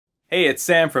Hey, it's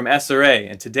Sam from SRA,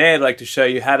 and today I'd like to show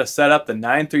you how to set up the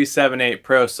 9378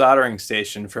 Pro soldering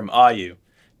station from Aoyue.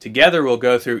 Together we'll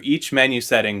go through each menu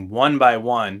setting one by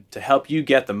one to help you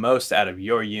get the most out of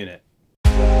your unit.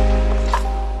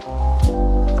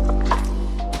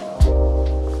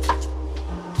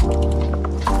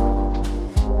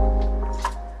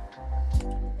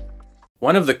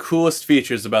 One of the coolest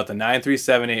features about the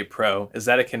 9378 Pro is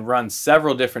that it can run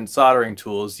several different soldering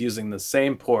tools using the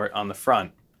same port on the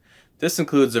front. This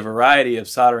includes a variety of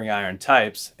soldering iron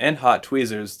types and hot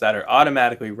tweezers that are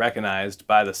automatically recognized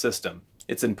by the system.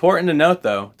 It's important to note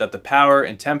though that the power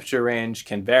and temperature range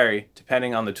can vary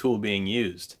depending on the tool being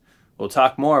used. We'll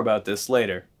talk more about this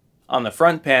later. On the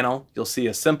front panel, you'll see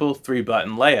a simple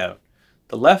 3-button layout.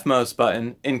 The leftmost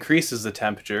button increases the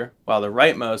temperature, while the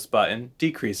rightmost button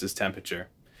decreases temperature.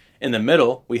 In the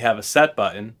middle, we have a set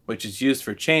button, which is used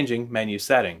for changing menu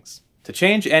settings. To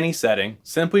change any setting,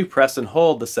 simply press and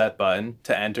hold the set button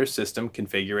to enter system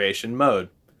configuration mode.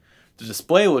 The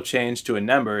display will change to a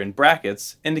number in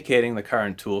brackets indicating the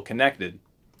current tool connected.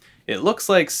 It looks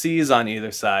like C's on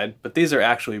either side, but these are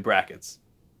actually brackets.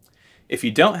 If you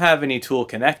don't have any tool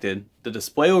connected, the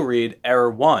display will read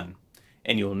Error 1,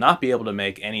 and you will not be able to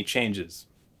make any changes.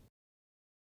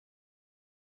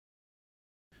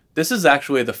 This is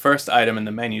actually the first item in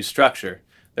the menu structure.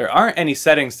 There aren't any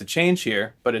settings to change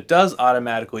here, but it does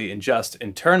automatically adjust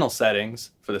internal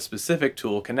settings for the specific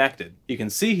tool connected. You can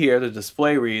see here the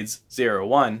display reads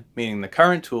 01, meaning the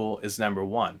current tool is number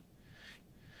 1.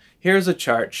 Here's a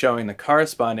chart showing the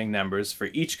corresponding numbers for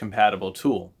each compatible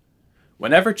tool.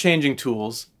 Whenever changing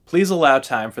tools, please allow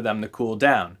time for them to cool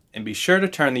down, and be sure to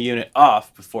turn the unit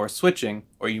off before switching,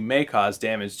 or you may cause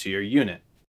damage to your unit.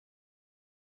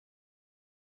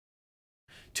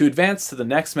 To advance to the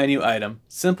next menu item,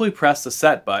 simply press the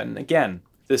Set button again.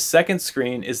 This second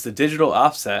screen is the digital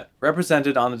offset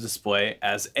represented on the display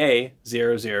as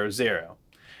A000.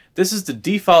 This is the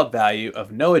default value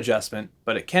of no adjustment,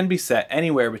 but it can be set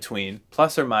anywhere between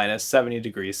plus or minus 70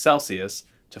 degrees Celsius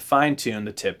to fine-tune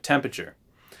the tip temperature.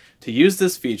 To use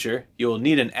this feature, you will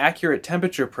need an accurate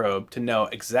temperature probe to know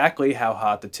exactly how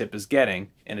hot the tip is getting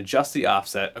and adjust the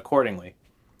offset accordingly.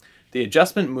 The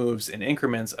adjustment moves in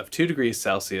increments of 2 degrees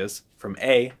Celsius from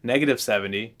A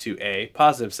 -70 to A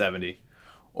 +70,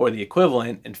 or the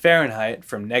equivalent in Fahrenheit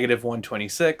from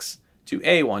 -126 to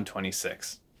A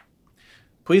 126.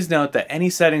 Please note that any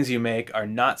settings you make are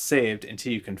not saved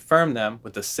until you confirm them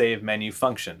with the Save menu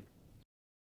function.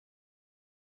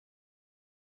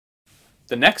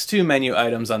 The next two menu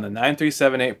items on the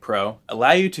 9378 Pro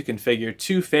allow you to configure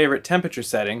two favorite temperature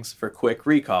settings for quick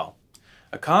recall.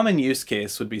 A common use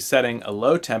case would be setting a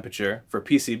low temperature for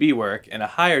PCB work and a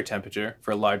higher temperature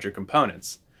for larger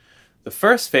components. The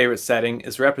first favorite setting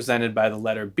is represented by the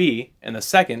letter B and the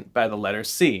second by the letter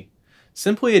C.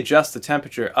 Simply adjust the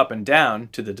temperature up and down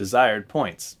to the desired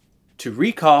points. To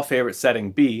recall favorite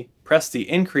setting B, press the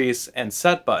increase and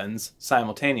set buttons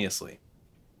simultaneously.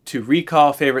 To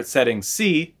recall favorite setting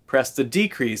C, press the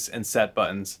decrease and set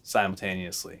buttons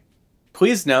simultaneously.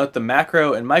 Please note the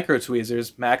macro and micro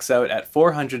tweezers max out at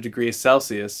 400 degrees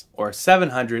Celsius or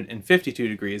 752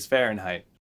 degrees Fahrenheit.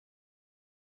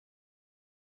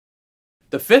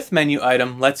 The fifth menu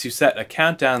item lets you set a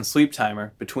countdown sleep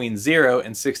timer between 0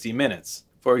 and 60 minutes.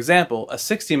 For example, a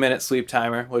 60-minute sleep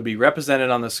timer would be represented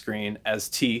on the screen as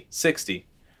T60.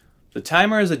 The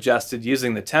timer is adjusted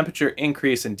using the temperature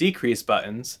increase and decrease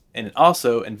buttons, and it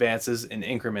also advances in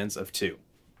increments of 2.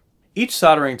 Each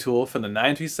soldering tool for the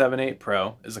 9378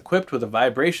 Pro is equipped with a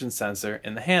vibration sensor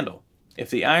in the handle. If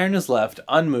the iron is left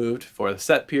unmoved for a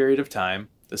set period of time,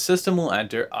 the system will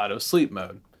enter auto sleep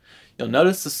mode. You'll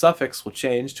notice the suffix will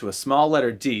change to a small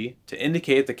letter D to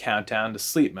indicate the countdown to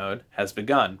sleep mode has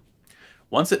begun.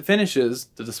 Once it finishes,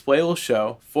 the display will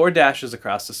show 4 dashes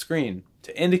across the screen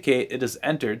to indicate it has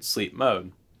entered sleep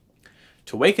mode.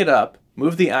 To wake it up,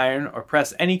 move the iron or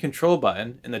press any control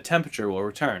button and the temperature will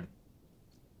return.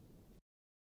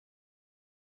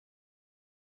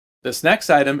 This next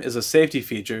item is a safety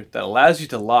feature that allows you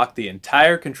to lock the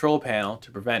entire control panel to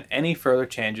prevent any further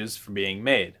changes from being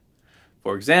made.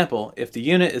 For example, if the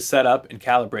unit is set up and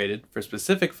calibrated for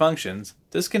specific functions,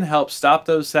 this can help stop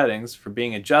those settings from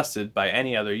being adjusted by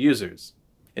any other users.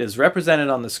 It is represented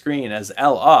on the screen as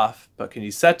L off, but can be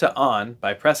set to on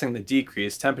by pressing the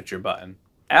decrease temperature button.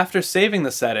 After saving the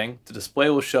setting, the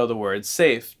display will show the word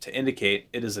safe to indicate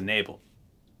it is enabled.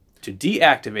 To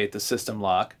deactivate the system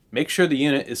lock, make sure the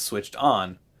unit is switched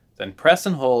on, then press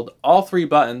and hold all 3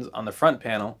 buttons on the front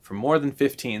panel for more than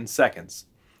 15 seconds.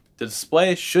 The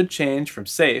display should change from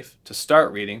safe to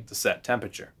start reading the set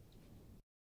temperature.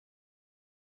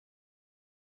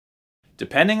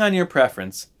 Depending on your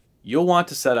preference, you'll want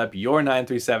to set up your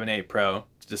 9378 Pro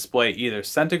to display either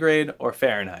centigrade or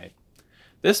Fahrenheit.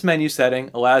 This menu setting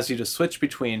allows you to switch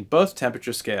between both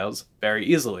temperature scales very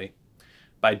easily.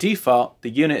 By default,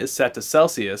 the unit is set to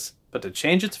Celsius, but to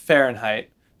change it to Fahrenheit,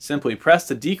 simply press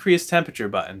the decrease temperature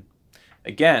button.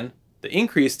 Again, the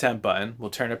increase temp button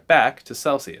will turn it back to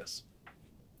Celsius.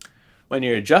 When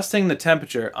you're adjusting the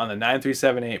temperature on the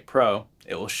 9378 Pro,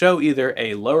 it will show either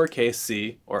a lowercase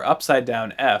c or upside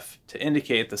down F to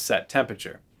indicate the set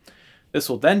temperature. This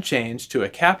will then change to a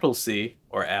capital C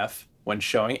or F when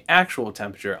showing actual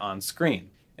temperature on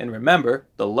screen. And remember,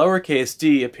 the lowercase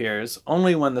d appears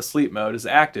only when the sleep mode is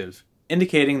active,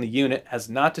 indicating the unit has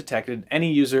not detected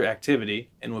any user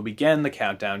activity and will begin the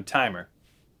countdown timer.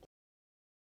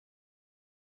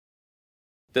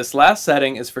 This last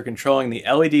setting is for controlling the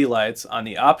LED lights on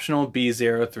the optional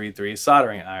B033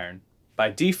 soldering iron. By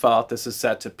default, this is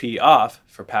set to P off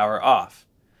for power off.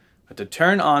 But to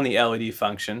turn on the LED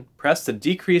function, press the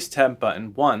decrease temp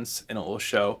button once and it will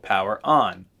show power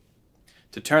on.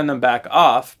 To turn them back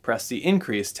off, press the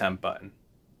increase temp button.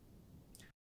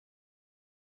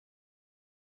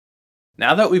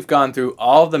 Now that we've gone through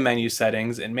all of the menu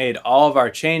settings and made all of our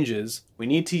changes, we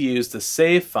need to use the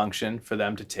save function for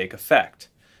them to take effect.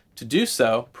 To do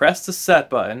so, press the set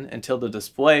button until the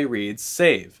display reads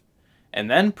save, and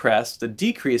then press the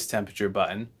decrease temperature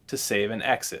button to save and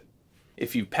exit.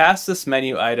 If you pass this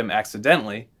menu item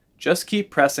accidentally, just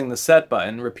keep pressing the set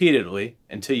button repeatedly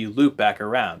until you loop back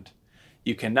around.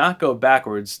 You cannot go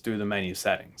backwards through the menu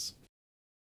settings.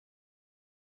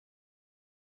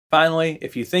 Finally,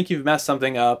 if you think you've messed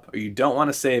something up or you don't want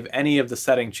to save any of the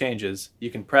setting changes, you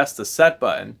can press the set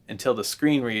button until the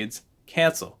screen reads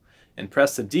cancel, and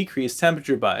press the decrease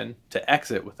temperature button to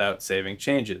exit without saving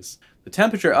changes. The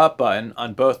temperature up button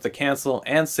on both the cancel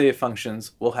and save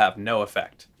functions will have no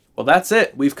effect. Well, that's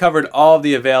it. We've covered all of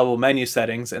the available menu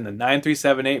settings in the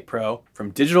 9378 Pro,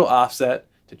 from digital offset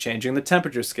to changing the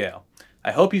temperature scale.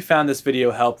 I hope you found this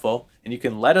video helpful, and you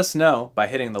can let us know by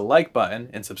hitting the like button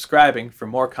and subscribing for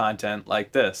more content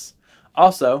like this.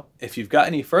 Also, if you've got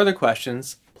any further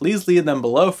questions, please leave them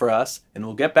below for us and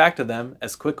we'll get back to them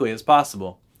as quickly as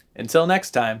possible. Until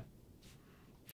next time.